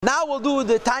now we'll do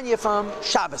the Tanya from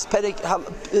Shabbos.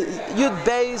 Yud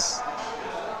Beis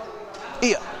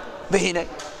Iya Vehine.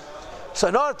 So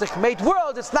in order to create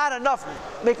world, it's not enough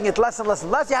making it less and less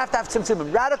and less. You have to have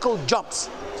tzimtzumim, radical jumps.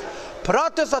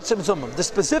 Paratos at tzimtzumim, the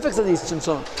specifics of these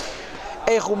tzimtzumim.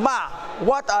 Echuma,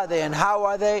 what are they and how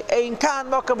are they? Ein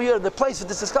kan mokam here. The place for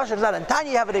this discussion is not in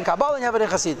Tanya. You have it in Kabbalah and you have it in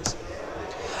Chassidus.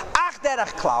 Ach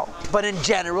derech klau, but in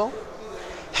general,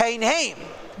 hein heim.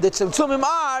 The tzimtzumim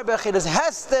are bechidas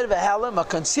hester vehelim, a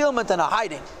concealment and a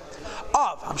hiding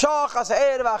of hamshach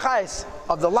haseir v'achais,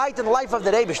 of the light and the life of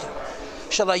the Rebishter.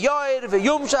 Shalayoir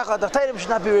v'yumshach adachtarim should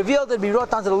not be revealed and be brought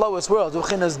down to the lowest world.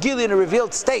 Uchinas gili in a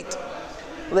revealed state.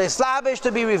 Leslabish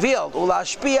to be revealed.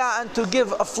 Ulashpia and to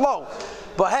give a flow.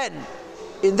 Bohen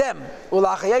in them.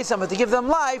 Ulachayesam to give them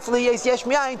life. Liyes yesh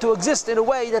miyayin to exist in a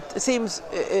way that seems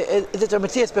that are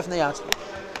matzias b'fnei.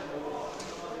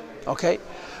 Okay.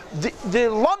 The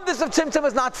lumdus of tzimtzum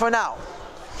is not for now,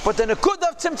 but the nekud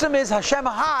of tzimtzum is Hashem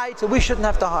hides, so we shouldn't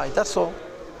have to hide. That's all.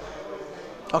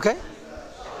 Okay.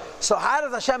 So how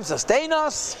does Hashem sustain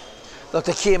us? Look,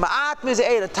 the kiyama'at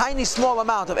miz'eir, a tiny small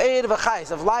amount of eir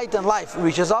v'chais, of light and life,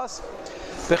 reaches us.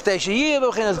 That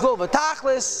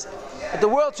the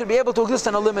world should be able to exist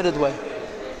in a limited way.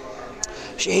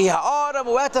 It's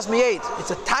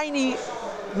a tiny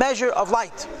measure of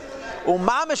light.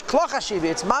 Umamish klochashivi,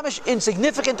 it's mamish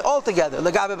insignificant altogether.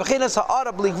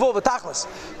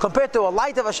 Compared to a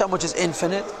light of Hashem which is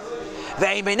infinite.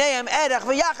 There's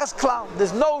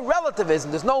no relativism,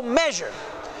 there's no measure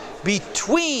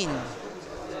between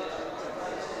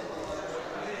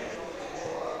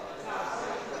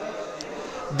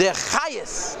the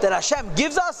chayes that Hashem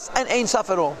gives us and Ein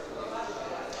Sof at all.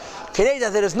 Today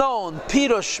that it is known,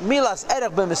 Pirush Milas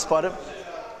Erech b'misparim.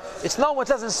 It's known what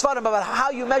it says in Sfarim about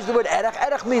how you measure the word Erech.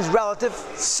 Erech means relative,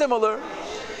 similar.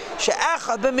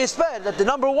 She'echad b'misper, that the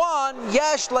number one,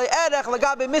 Yesh le'erech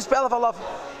legabe misper elef alaf,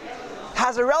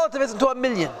 has a relativism to a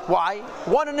million. Why?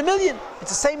 1 in a million.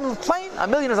 It's the same plane. A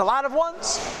million is a lot of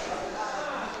ones.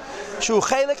 Shu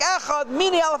chelik echad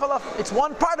mini alaf alaf. It's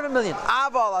one part of a million.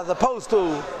 Aval, as opposed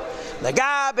to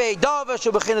legabe dava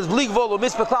shu bechinas bligvol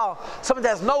u'misper klal, something that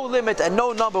has no limit and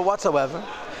no number whatsoever.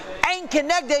 Ein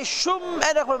kenegde shum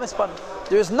erech b'misparim.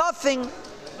 There is nothing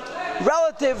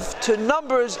relative to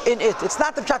numbers in it. It's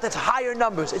not the pshat, it's higher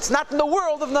numbers. It's not in the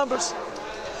world of numbers.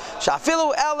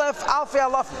 Shafilu elef alfi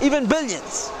alaf, even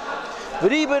billions.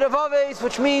 V'riba revaves,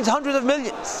 which means hundreds of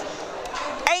millions.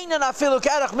 Einan afilu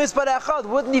k'erech mispar echad,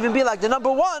 wouldn't even be like the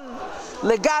number one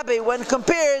legabe when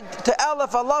compared to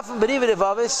elef alaf and v'riba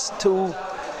revaves, to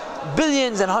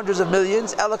billions and hundreds of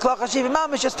millions. Ela klach hashiv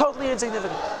imam is just totally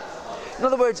insignificant. In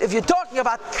other words, if you're talking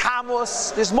about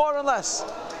kamos, there's more and less.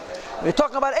 We're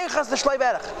talking about Eichas the Shleiv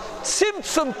Erech.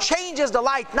 Tzimtzum changes the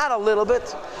light, not a little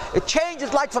bit. It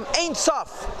changes light from Ein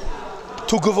Sof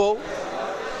to Gevul.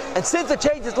 And since it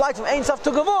changes light from Ein Sof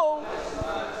to Gevul,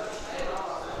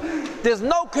 there's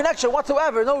no connection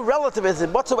whatsoever, no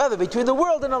relativism whatsoever between the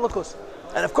world and Elokus.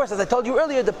 And of course, as I told you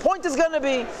earlier, the point is going to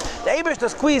be the Eibush to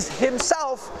squeeze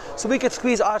himself so we could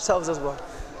squeeze ourselves as well.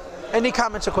 Any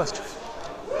comments or questions?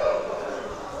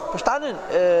 Verstanden?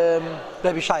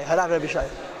 Rabbi Shai, Harav Rabbi Shai.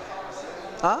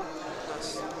 Huh?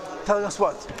 Telling us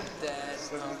what? That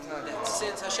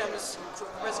since Hashem is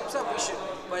compressing himself, we should.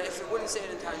 But if it wouldn't say it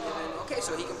in Tanya, then okay,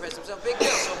 so he compressed himself. Big deal.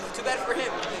 So too bad for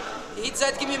him. He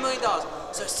decided to give me $1 million.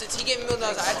 So since he gave me $1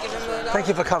 million, I had to give him $1 million. Thank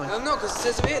you for coming. No, because it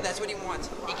says over here that's what he wants.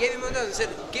 He gave me $1 million and said,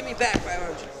 "Give me back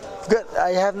 500." Good.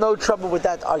 I have no trouble with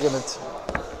that argument.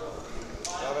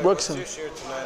 Works.